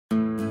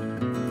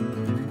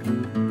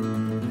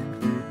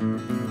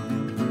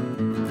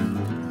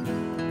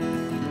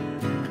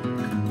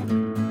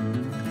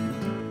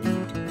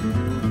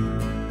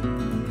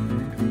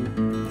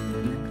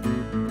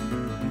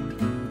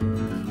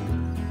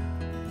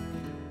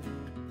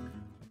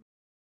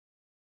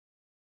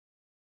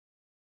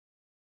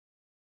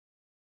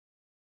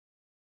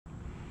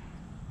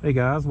Hey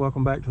guys,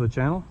 welcome back to the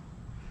channel.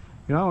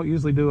 I don't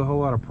usually do a whole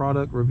lot of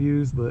product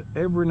reviews, but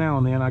every now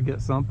and then I get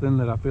something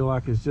that I feel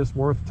like is just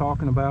worth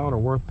talking about or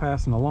worth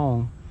passing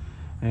along.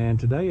 And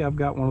today I've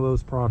got one of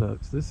those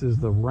products. This is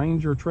the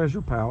Ranger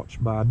Treasure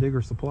Pouch by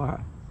Digger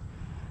Supply.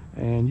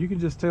 And you can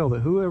just tell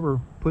that whoever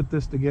put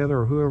this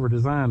together or whoever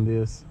designed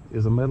this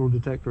is a metal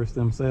detectorist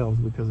themselves,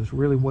 because it's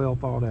really well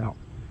thought out,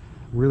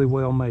 really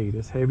well made.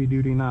 It's heavy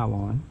duty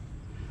nylon.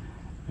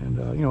 And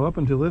up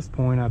until this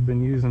point I've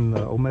been using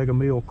the Omega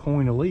Mill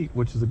Coin Elite,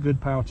 which is a good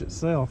pouch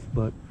itself,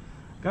 but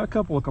got a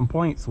couple of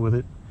complaints with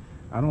it.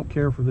 I don't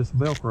care for this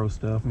Velcro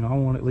stuff. I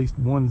want at least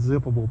one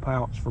zippable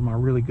pouch for my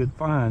really good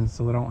finds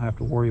so that I don't have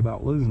to worry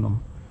about losing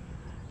them.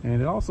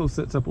 And it also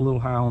sits up a little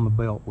high on the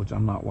belt, which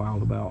I'm not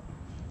wild about.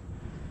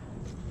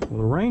 Well,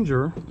 the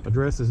Ranger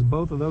addresses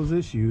both of those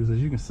issues. As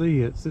you can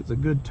see, it sits a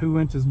good 2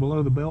 inches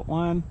below the belt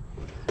line,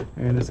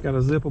 and it's got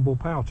a zippable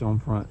pouch on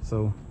front.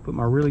 So put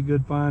my really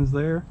good finds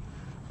there,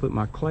 put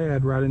my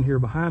clad right in here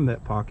behind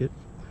that pocket,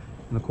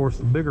 and of course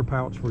the bigger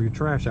pouch for your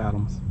trash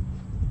items.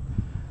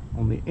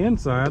 On the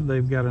inside,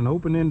 they've got an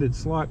open-ended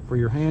slot for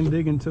your hand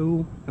digging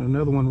tool and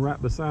another one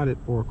right beside it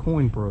for a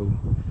coin probe.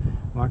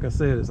 Like I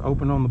said, it's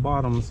open on the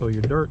bottom so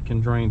your dirt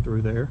can drain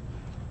through there.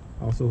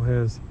 Also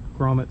has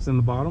grommets in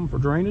the bottom for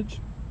drainage.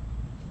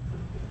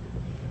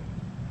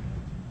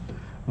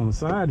 On the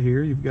side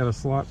here, you've got a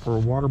slot for a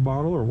water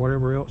bottle or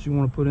whatever else you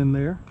want to put in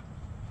there.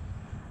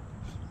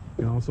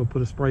 You can also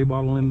put a spray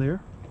bottle in there.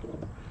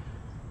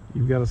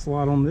 You've got a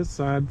slot on this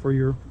side for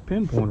your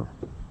pin pointer.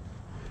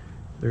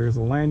 There's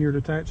a lanyard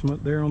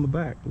attachment there on the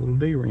back, a little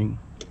D-ring.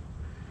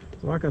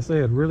 So like I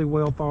said, really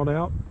well thought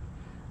out.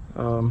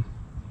 I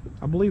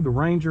believe the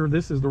Ranger,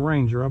 this is the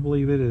Ranger, I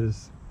believe it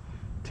is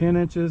 10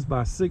 inches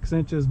by 6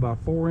 inches by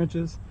 4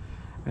 inches.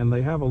 And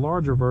they have a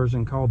larger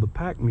version called the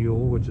Pack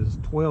Mule, which is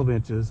 12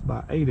 inches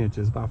by 8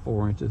 inches by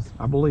 4 inches.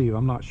 I believe,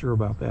 I'm not sure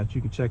about that. You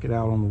can check it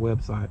out on the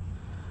website.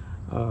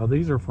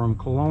 These are from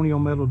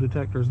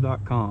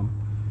colonialmetaldetectors.com.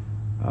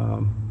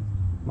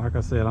 Like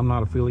I said, I'm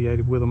not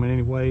affiliated with them in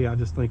any way. I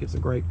just think it's a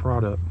great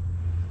product.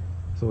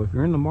 So if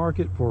you're in the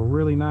market for a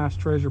really nice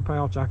treasure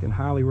pouch, I can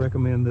highly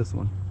recommend this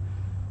one.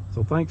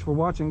 So thanks for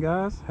watching,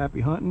 guys.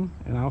 Happy hunting,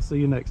 and I'll see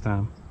you next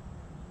time.